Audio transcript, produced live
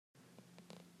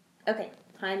Okay.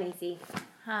 Hi, Macy.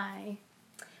 Hi.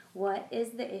 What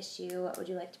is the issue? What would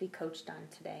you like to be coached on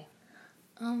today?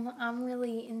 I'm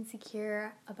really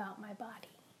insecure about my body.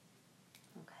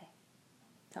 Okay.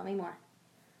 Tell me more.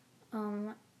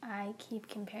 I keep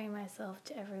comparing myself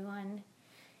to everyone,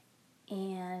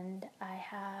 and I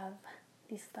have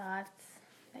these thoughts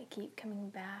that keep coming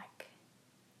back,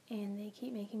 and they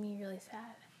keep making me really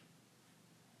sad.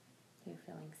 You're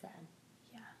feeling sad.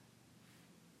 Yeah.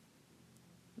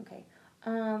 Okay.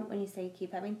 When you say you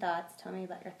keep having thoughts, tell me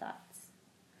about your thoughts.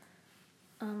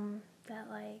 That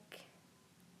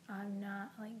I'm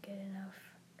not good enough,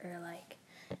 or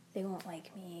they won't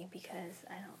like me because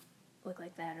I don't look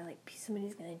like that, or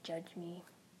somebody's gonna judge me.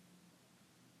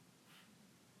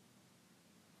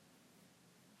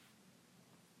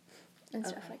 And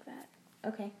stuff like that.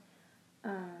 Okay.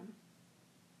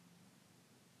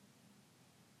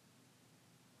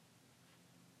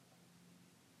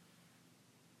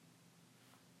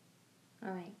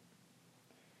 All right.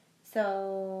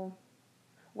 So,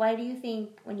 why do you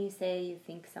think, when you say you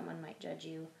think someone might judge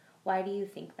you, why do you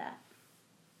think that?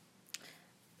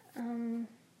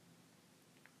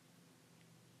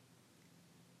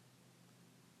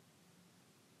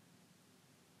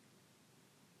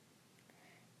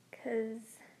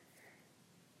 Because,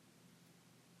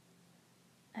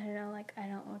 I don't know, I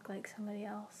don't look like somebody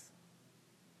else.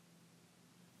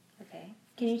 Okay.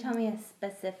 Can you tell me a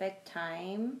specific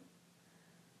time?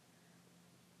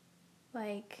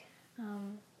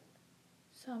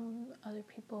 Some other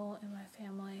people in my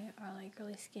family are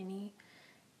really skinny,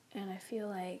 and I feel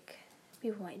like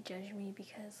people might judge me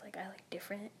because I look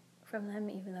different from them,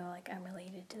 even though I'm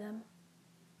related to them.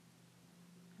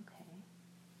 Okay.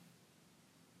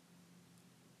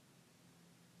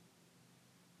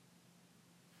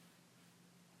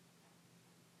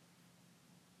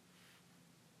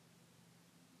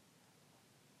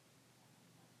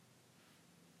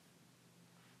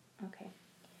 Okay.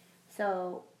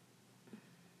 So,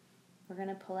 we're going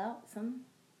to pull out some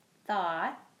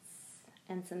thoughts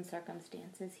and some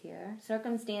circumstances here.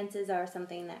 Circumstances are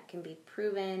something that can be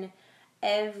proven,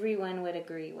 everyone would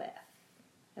agree with.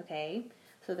 Okay?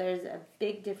 So there's a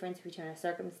big difference between a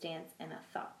circumstance and a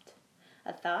thought.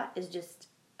 A thought is just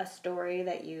a story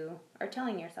that you are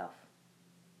telling yourself.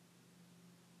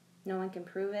 No one can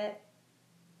prove it.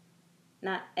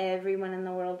 Not everyone in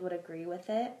the world would agree with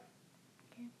it.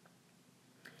 Okay.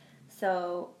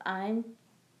 So I'm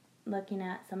looking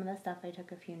at some of the stuff. I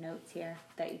took a few notes here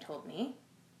that you told me.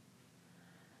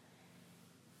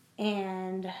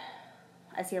 And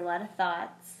I see a lot of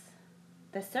thoughts.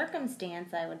 The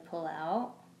circumstance I would pull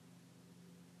out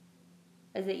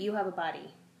is that you have a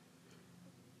body.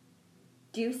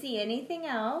 Do you see anything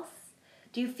else?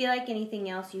 Do you feel like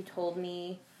anything else you told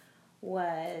me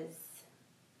was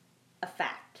a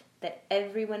fact that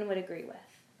everyone would agree with?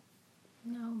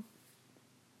 No.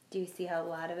 Do you see how a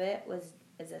lot of it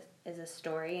is a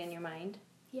story in your mind?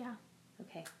 Yeah.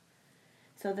 Okay.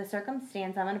 So the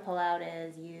circumstance I'm going to pull out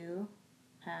is you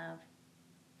have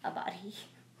a body.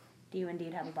 Do you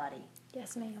indeed have a body?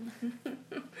 Yes, ma'am.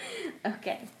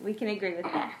 Okay, we can agree with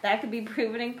that. That could be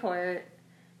proven in court.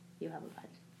 You have a body.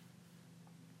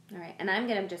 All right, and I'm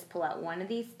going to just pull out one of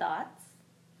these thoughts.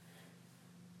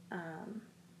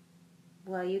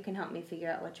 Well, you can help me figure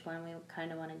out which one we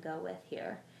kind of want to go with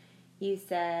here. You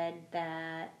said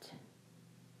that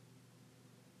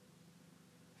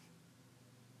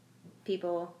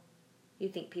you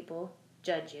think people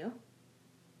judge you.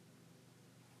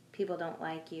 People don't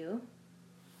like you.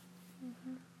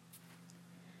 Mm-hmm.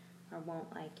 Or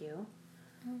won't like you.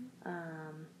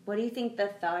 Mm-hmm. What do you think the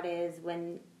thought is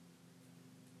when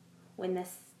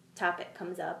this topic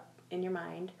comes up in your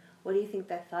mind? What do you think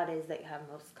the thought is that you have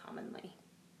most commonly?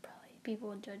 Probably people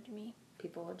will judge me.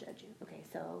 People will judge you. Okay,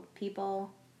 so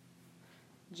people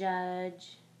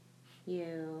judge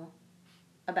you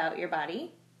about your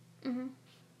body. Mm-hmm.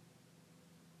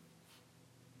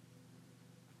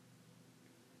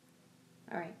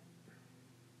 All right.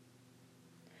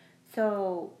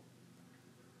 So,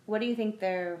 what do you think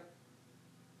they're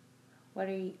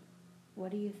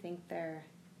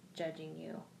judging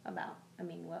you about? I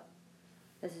mean, what?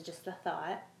 This is just a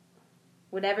thought.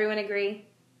 Would everyone agree?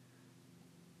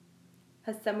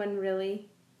 Has someone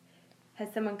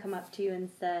come up to you and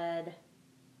said,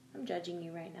 "I'm judging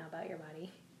you right now about your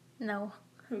body"? No.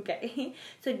 Okay.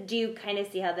 So do you kind of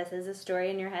see how this is a story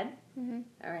in your head? Mm-hmm.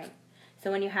 All right. So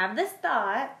when you have this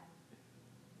thought,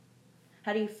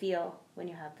 how do you feel when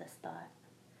you have this thought?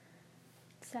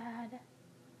 Sad.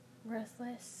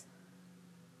 Worthless.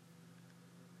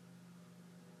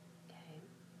 Okay.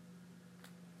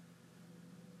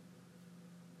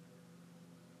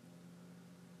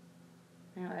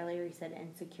 I know earlier you said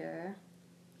insecure.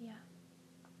 Yeah.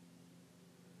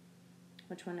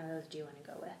 Which one of those do you want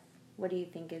to go with? What do you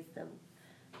think is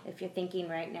if you're thinking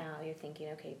right now, you're thinking,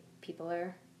 okay, people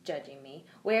are judging me.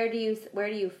 Where do you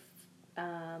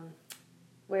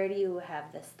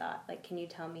have this thought? Like, can you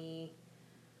tell me?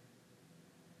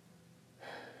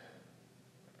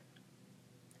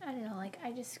 I don't know, like,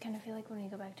 I just kind of feel like when we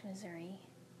go back to Missouri.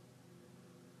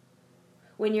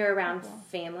 When you're around People.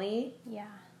 family,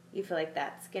 Yeah. you feel like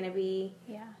that's going to be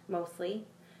Yeah. mostly.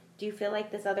 Do you feel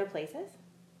like this other places?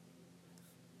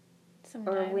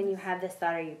 Sometimes. Or when you have this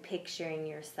thought, are you picturing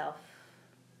yourself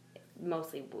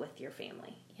mostly with your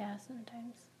family? Yeah,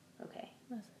 sometimes. Okay.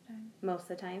 Most of the time. Most of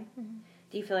the time? Mm-hmm.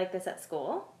 Do you feel like this at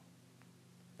school?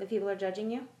 That people are judging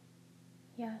you?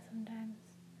 Yeah, sometimes.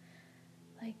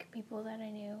 Like people that I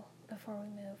knew before we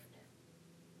moved.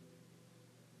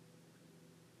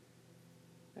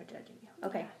 They're judging you.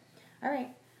 Okay. Yeah. All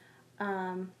right.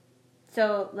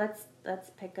 So let's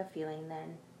pick a feeling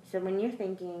then. So when you're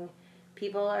thinking,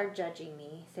 people are judging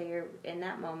me, so you're in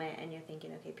that moment and you're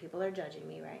thinking, okay, people are judging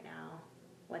me right now.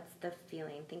 What's the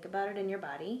feeling? Think about it in your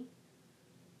body.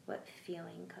 What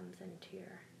feeling comes into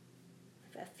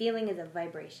a feeling is a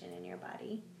vibration in your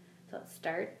body. So it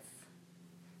starts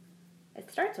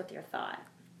with your thought.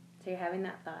 So you're having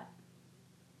that thought.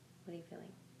 What are you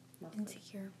feeling? Mostly?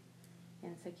 Insecure.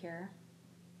 Insecure.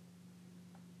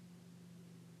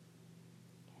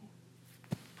 Okay.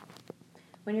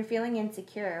 When you're feeling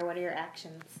insecure, what are your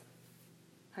actions?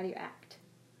 How do you act?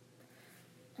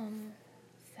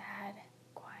 Sad,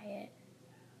 quiet.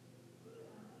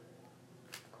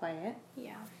 Quiet.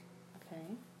 Yeah.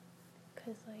 Okay.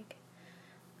 Because, like,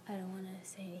 I don't want to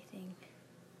say anything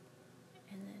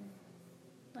and then,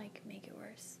 like, make it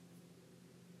worse.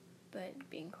 But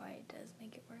being quiet does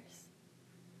make it worse.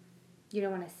 You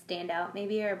don't want to stand out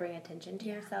maybe or bring attention to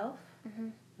Yeah. yourself? Mm-hmm.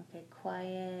 Okay,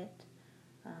 quiet.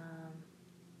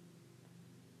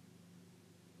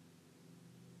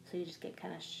 So you just get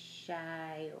kind of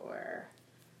shy or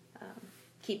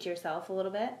keep to yourself a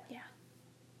little bit? Yeah.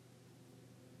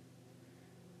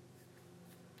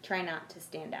 Try not to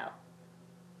stand out.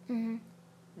 Mm-hmm.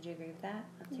 Would you agree with that?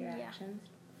 That's your Yeah. actions?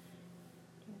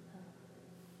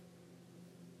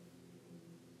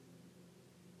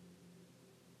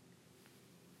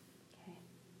 Okay.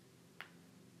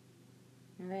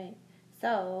 All right.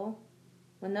 So,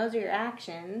 when those are your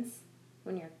actions,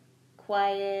 when you're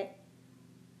quiet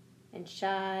and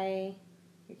shy,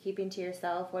 you're keeping to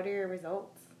yourself, what are your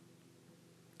results?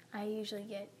 I usually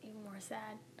get even more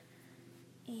sad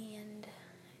and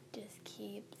just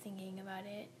keep thinking about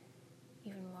it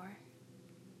even more.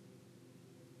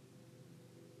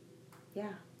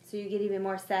 Yeah. So you get even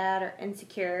more sad or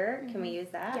insecure. Can we use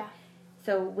that? Yeah.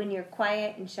 So when you're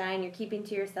quiet and shy and you're keeping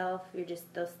to yourself,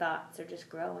 those thoughts are just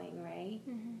growing, right?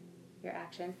 Mm-hmm. Your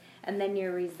actions. And then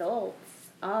your results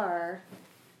are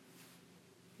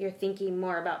you're thinking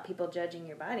more about people judging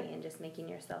your body and just making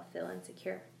yourself feel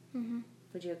insecure. Mm-hmm.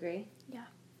 Would you agree? Yeah.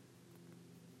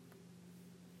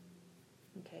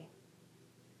 Okay.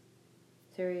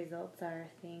 So results are,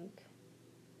 I think,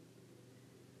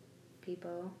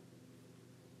 people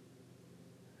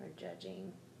are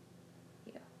judging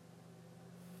you.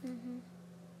 Mm-hmm.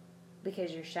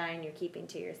 Because you're shy and you're keeping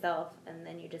to yourself, and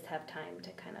then you just have time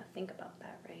to kind of think about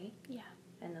that, right? Yeah.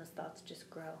 And those thoughts just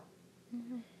grow.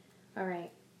 Mm-hmm. All right.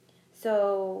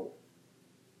 So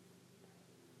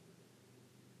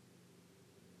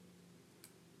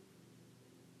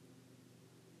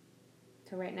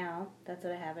right now, that's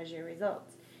what I have as your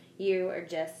results. You are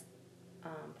just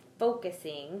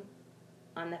focusing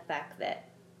on the fact that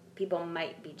people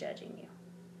might be judging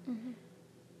you. Mm-hmm.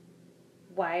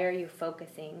 Why are you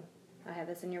focusing? I have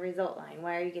this in your result line.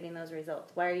 Why are you getting those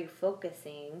results? Why are you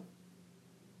focusing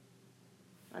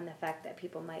on the fact that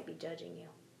people might be judging you?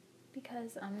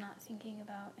 Because I'm not thinking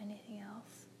about anything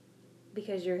else.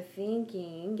 Because you're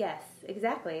thinking, yes,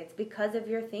 exactly. It's because of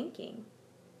your thinking.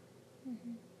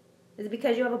 Mm-hmm. Is it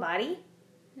because you have a body?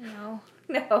 No.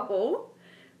 No.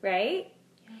 Right?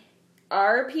 Yeah.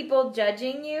 Are people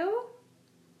judging you?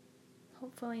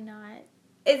 Hopefully not.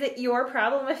 Is it your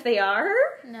problem if they are?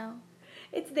 No.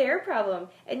 It's their problem.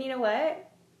 And you know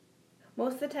what?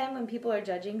 Most of the time when people are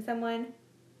judging someone,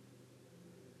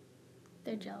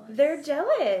 They're jealous. they're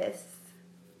jealous.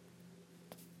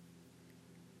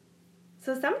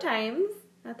 So sometimes,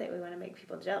 not that we want to make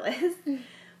people jealous,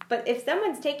 but if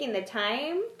someone's taking the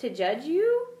time to judge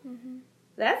you, Mm-hmm.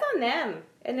 that's on them.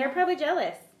 And they're probably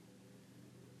jealous.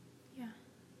 Yeah.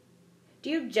 Do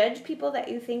you judge people that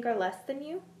you think are less than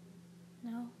you?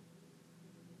 No.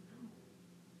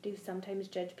 Do you sometimes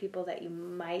judge people that you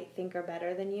might think are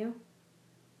better than you?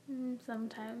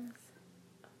 Sometimes.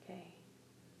 Okay.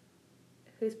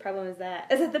 Whose problem is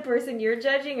that? Is it the person you're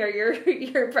judging or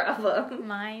your problem?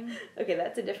 Mine. Okay,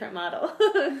 that's a different model.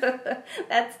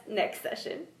 That's next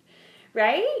session.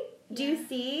 Right? Do you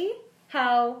see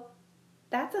how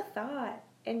that's a thought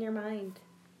in your mind?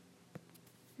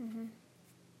 Mm-hmm.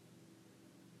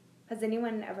 Has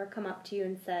anyone ever come up to you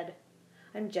and said,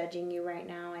 I'm judging you right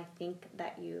now. I think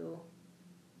that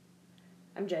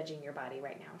I'm judging your body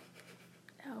right now.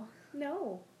 No.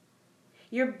 No.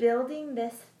 You're building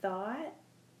this thought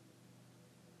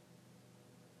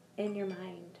in your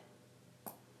mind.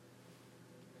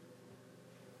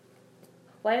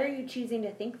 Why are you choosing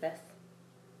to think this?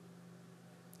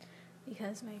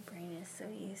 Because my brain is so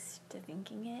used to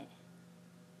thinking it,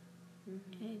 and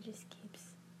it just keeps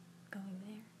going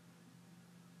there.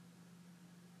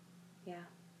 Yeah.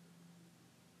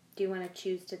 Do you want to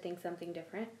choose to think something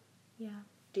different? Yeah.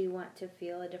 Do you want to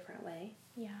feel a different way?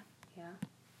 Yeah. Yeah.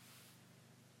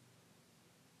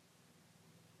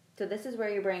 So this is where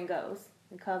your brain goes.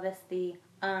 We call this the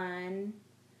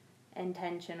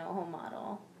unintentional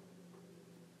model.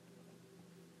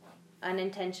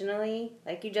 Unintentionally,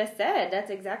 like you just said,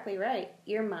 that's exactly right.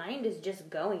 Your mind is just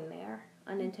going there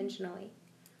unintentionally.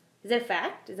 Is it a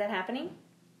fact? Is that happening?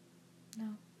 No.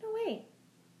 No way.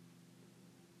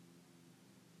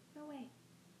 No way.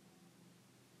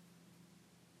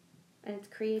 And it's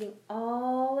creating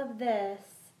all of this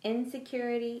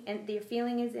insecurity, and your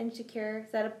feeling is insecure.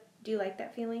 Do you like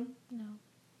that feeling? No.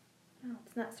 No,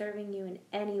 it's not serving you in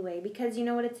any way, because you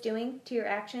know what it's doing to your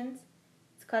actions?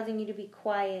 It's causing you to be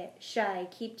quiet, shy,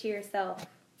 keep to yourself.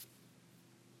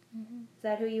 Mm-hmm. Is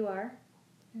that who you are?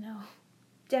 No.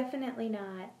 Definitely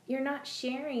not. You're not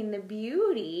sharing the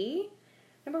beauty,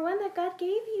 number one, that God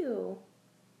gave you.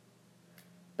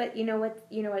 But you know what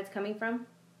it's coming from?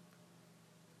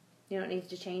 You know what needs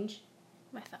to change?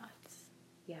 My thoughts.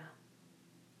 Yeah.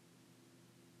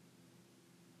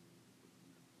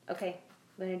 Okay,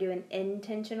 we're going to do an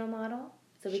intentional model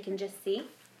so we can just see.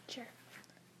 Sure.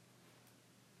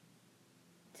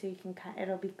 So you can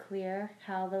it'll be clear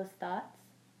how those thoughts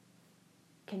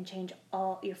can change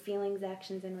all your feelings,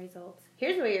 actions, and results.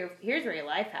 Here's where your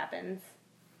life happens.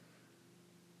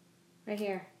 Right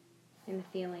here, in the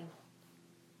feeling.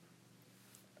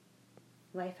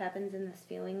 Life happens in this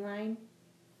feeling line,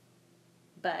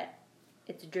 but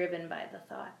it's driven by the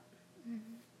thought.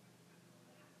 Mm-hmm.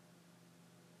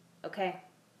 Okay.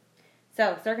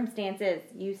 So, circumstances,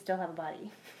 you still have a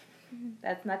body. Mm-hmm.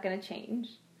 That's not going to change.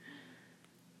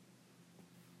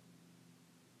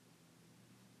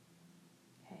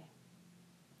 Okay.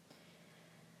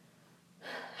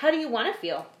 How do you want to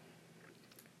feel?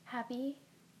 Happy.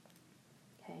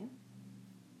 Okay.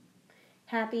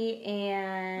 Happy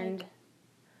and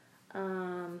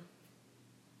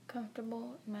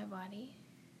Comfortable in my body.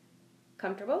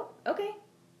 comfortable? Okay.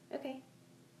 Okay.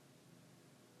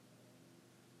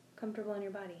 Comfortable in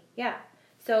your body. Yeah.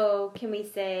 So can we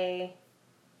say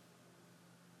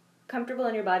comfortable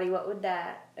in your body? What would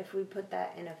that, if we put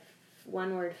that in a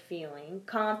one-word feeling?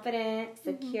 Confident,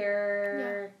 secure.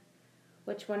 Yeah.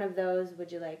 Which one of those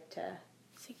would you like to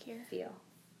Secure. feel?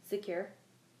 Secure.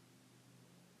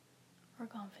 Or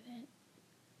confident.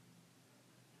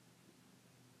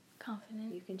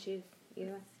 Confident. You can choose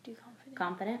either one. Let's do confident.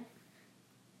 Confident.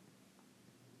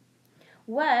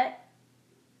 What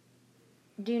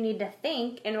do you need to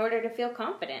think in order to feel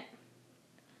confident?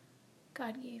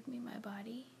 God gave me my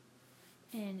body,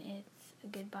 and it's a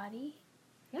good body.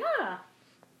 Yeah.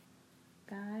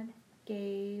 God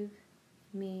gave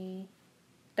me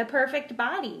the perfect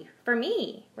body for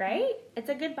me, right? It's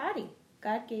a good body.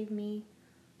 God gave me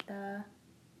the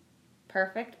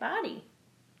perfect body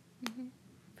Mm-hmm.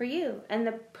 for you and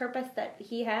the purpose that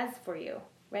He has for you,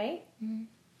 right? Mm-hmm.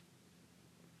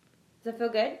 Does it feel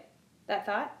good, that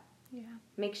thought? Yeah.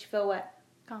 Makes you feel what?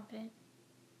 Confident.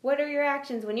 What are your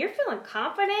actions when you're feeling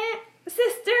confident,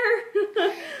 sister?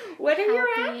 What are your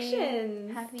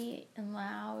actions? Happy and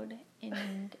loud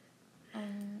and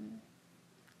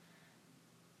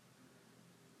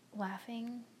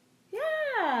laughing,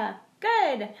 Yeah,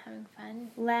 good. having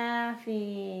fun.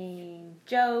 Laughing,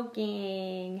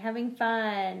 joking, having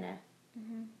fun.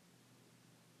 Mm-hmm.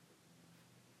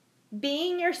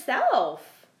 Being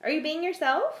yourself. Are you being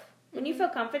yourself? When you feel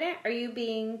confident, are you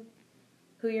being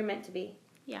who you're meant to be?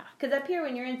 Yeah. Because up here,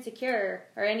 when you're insecure,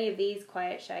 or any of these,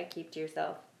 quiet, shy, keep to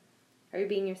yourself, are you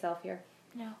being yourself here?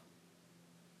 No.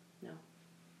 No.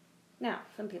 Now,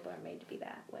 some people are made to be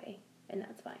that way, and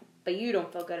that's fine. But you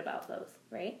don't feel good about those,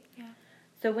 right? Yeah.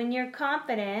 So when you're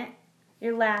confident,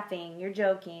 you're laughing, you're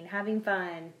joking, having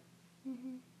fun.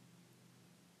 Mm-hmm.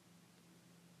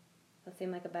 That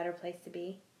seem like a better place to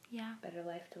be? Yeah. Better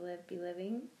life to be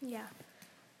living? Yeah.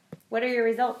 What are your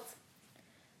results?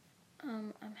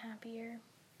 I'm happier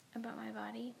about my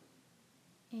body,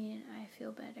 and I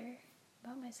feel better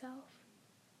about myself.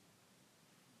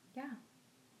 Yeah.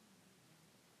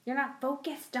 You're not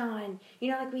focused on,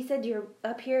 like we said, you're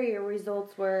up here, your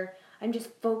results were, I'm just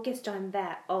focused on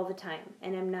that all the time,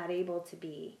 and I'm not able to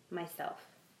be myself.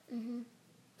 Mm-hmm.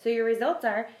 So your results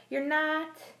are, you're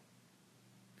not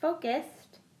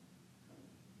focused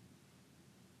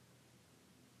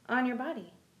on your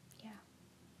body. Yeah.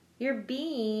 You're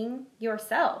being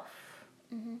yourself,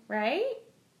 right?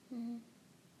 Mm-hmm.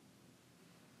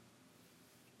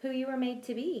 Who you were made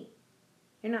to be.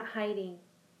 You're not hiding.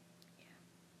 Yeah.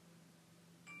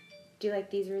 Do you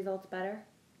like these results better?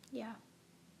 Yeah.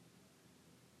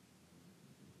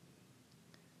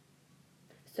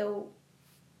 So,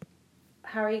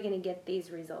 how are you going to get these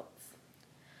results?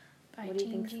 By what do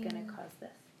you think is going to cause this?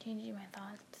 Changing my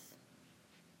thoughts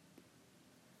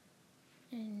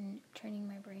and training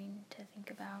my brain to think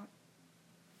about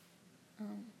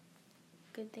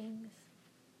good things.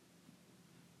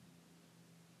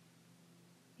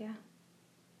 Yeah.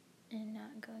 And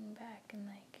not going back and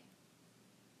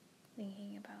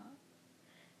thinking about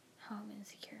how I'm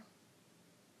insecure.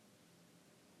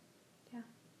 Yeah.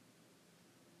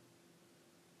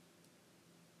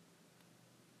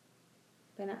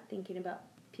 By not thinking about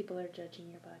people are judging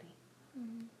your body.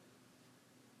 Mm-hmm.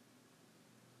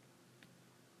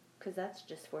 Because that's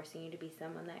just forcing you to be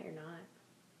someone that you're not.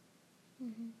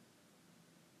 Mm-hmm.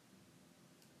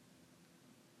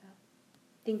 Yeah.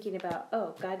 Thinking about,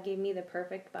 oh, God gave me the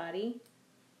perfect body.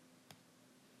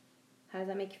 How does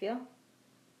that make you feel?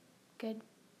 Good.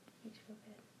 Makes you feel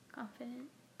good. Confident.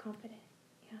 Confident,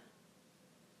 yeah.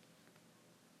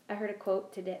 I heard a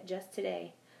quote just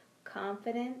today.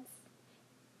 Confidence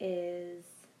is,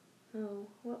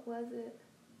 what was it?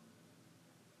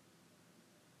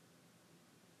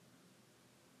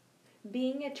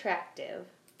 Being attractive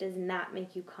does not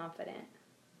make you confident.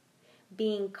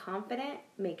 Being confident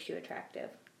makes you attractive.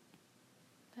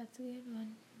 That's a good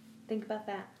one. Think about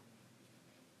that.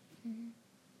 Mm-hmm.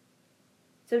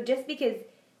 So just because,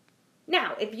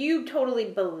 now, if you totally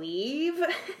believe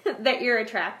that you're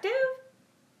attractive,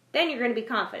 then you're going to be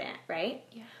confident, right?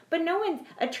 Yeah. But no one's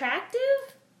attractive.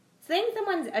 Saying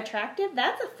someone's attractive,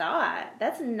 that's a thought.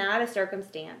 That's not a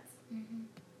circumstance. Mm-hmm.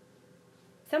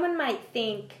 Someone might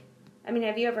think,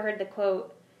 have you ever heard the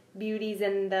quote, beauty's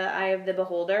in the eye of the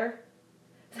beholder?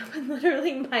 Someone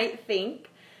literally might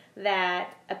think that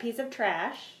a piece of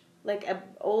trash, like an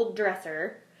old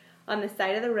dresser on the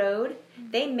side of the road,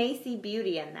 they may see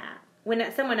beauty in that.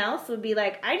 When someone else would be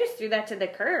like, I just threw that to the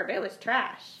curb. It was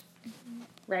trash. Mm-hmm.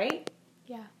 Right?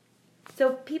 Yeah.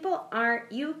 So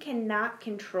you cannot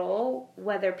control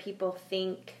whether people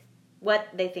think what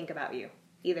they think about you.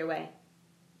 Either way.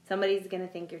 Somebody's going to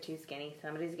think you're too skinny.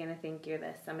 Somebody's going to think you're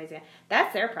this.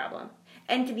 That's their problem.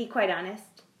 And to be quite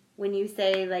honest, when you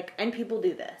say, and people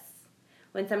do this,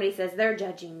 when somebody says they're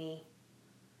judging me,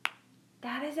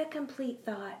 that is a complete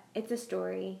thought. It's a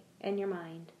story in your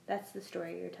mind. That's the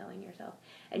story you're telling yourself.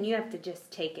 And you have to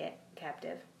just take it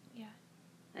captive. Yeah.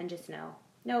 And just know,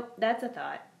 nope, that's a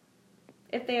thought.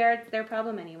 If they are, it's their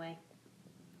problem anyway.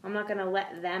 I'm not going to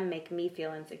let them make me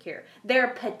feel insecure. Their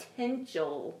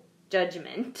potential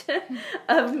judgment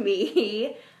of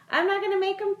me, I'm not going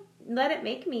to let it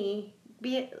make me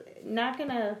not going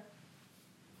to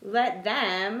let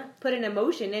them put an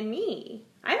emotion in me.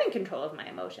 I'm in control of my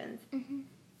emotions. Mm-hmm.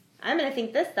 I'm going to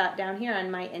think this thought down here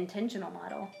on my intentional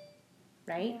model.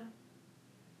 Right? Yeah.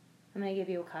 I'm going to give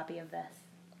you a copy of this.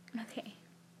 Okay.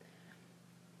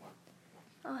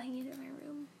 I'll hang it in my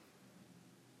room.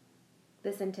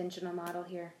 This intentional model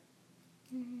here.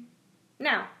 Mm-hmm.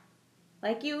 Now,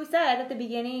 like you said at the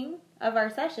beginning of our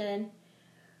session,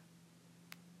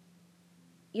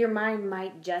 your mind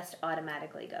might just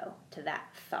automatically go to that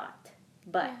thought.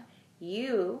 But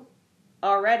you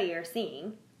already are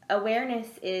seeing awareness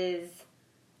is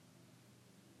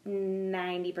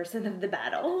 90% of the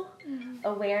battle. Mm-hmm.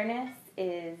 Awareness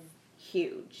is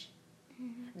huge.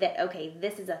 Mm-hmm. That, okay,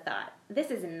 this is a thought. This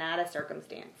is not a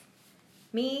circumstance.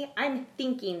 I'm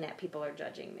thinking that people are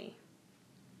judging me.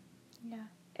 Yeah.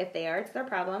 If they are, it's their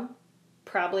problem.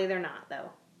 Probably they're not,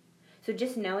 though. So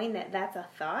just knowing that that's a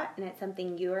thought and it's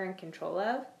something you are in control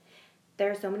of, there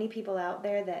are so many people out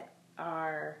there that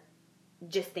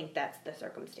just think that's the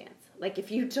circumstance. Like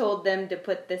if you told them to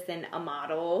put this in a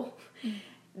model,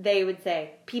 they would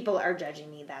say, people are judging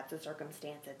me, that's a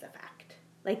circumstance, it's a fact.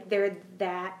 Like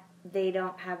they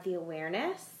don't have the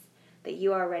awareness that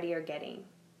you already are getting.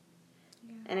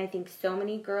 Yeah. And I think so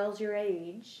many girls your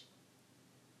age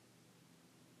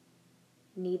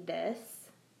need this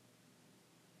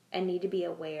and need to be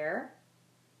aware.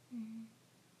 Mm-hmm.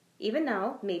 Even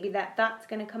though maybe that thought's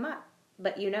going to come up,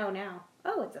 but you know now,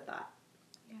 oh, it's a thought.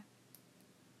 Yeah.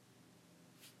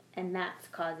 And that's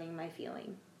causing my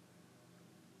feeling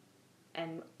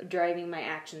and driving my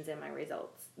actions and my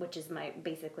results, which is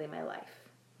basically my life,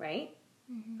 right?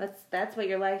 Mm-hmm. That's what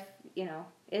your life,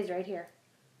 is right here.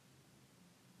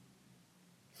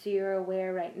 So you're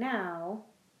aware right now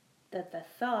that the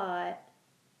thought,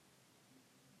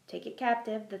 take it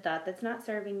captive, the thought that's not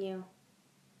serving you,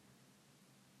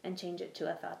 and change it to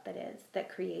a thought that is, that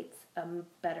creates a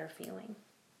better feeling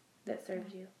that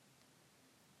serves you.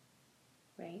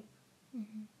 Right?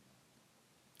 Mm-hmm.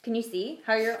 Can you see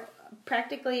how you're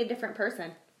practically a different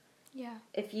person? Yeah.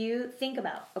 If you think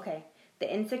about, okay,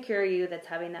 the insecure you that's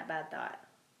having that bad thought,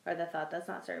 or the thought that's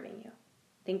not serving you.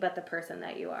 Think about the person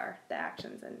that you are, the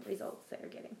actions and results that you're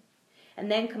getting. And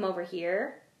then come over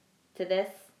here to this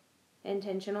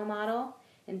intentional model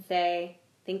and say,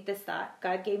 think this thought.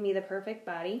 God gave me the perfect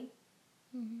body.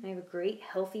 Mm-hmm. I have a great,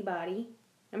 healthy body.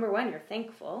 Number one, you're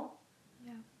thankful.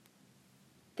 Yeah.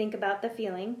 Think about the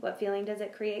feeling. What feeling does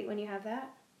it create when you have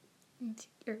that?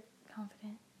 You're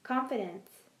confident. Confidence.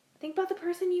 Think about the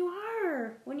person you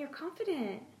are when you're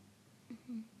confident.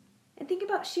 Mm-hmm. And think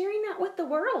about sharing that with the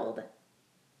world.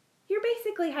 You're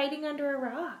basically hiding under a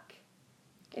rock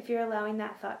if you're allowing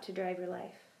that thought to drive your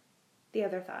life. The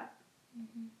other thought.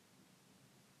 Mm-hmm.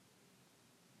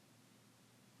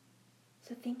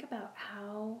 So think about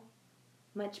how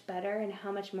much better and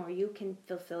how much more you can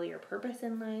fulfill your purpose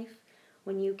in life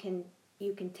when you can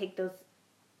take those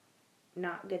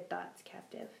not good thoughts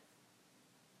captive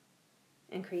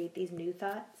and create these new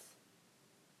thoughts.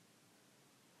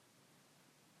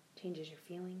 Changes your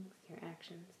feelings, your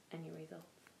actions, and your results.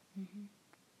 Mm-hmm.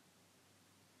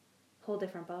 Whole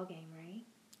different ballgame, right?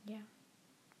 Yeah.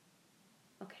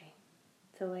 Okay.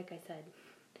 So like I said,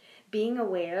 being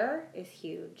aware is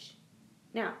huge.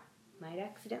 Now,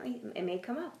 it may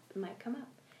come up. It might come up.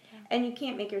 Yeah. And you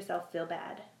can't make yourself feel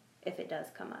bad if it does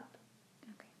come up.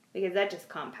 Okay. Because that just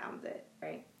compounds it,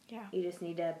 right? Yeah. You just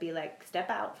need to be like, step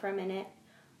out for a minute.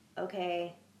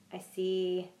 Okay, I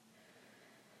see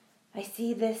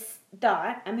this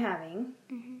thought I'm having,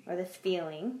 Mm-hmm. or this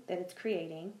feeling that it's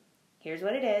creating. Here's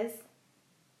what it is.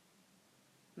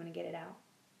 I'm going to get it out.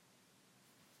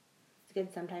 It's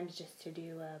good sometimes just to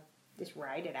just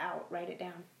write it out, write it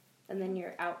down. And then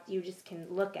you're out, you just can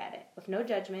look at it with no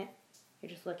judgment. You're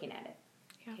just looking at it.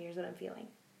 Yeah. Here's what I'm feeling.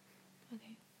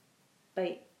 Okay.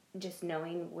 But just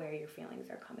knowing where your feelings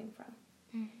are coming from.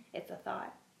 Mm-hmm. It's a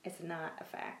thought. It's not a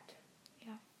fact.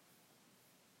 Yeah.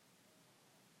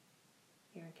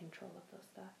 You're in control of those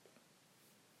thoughts.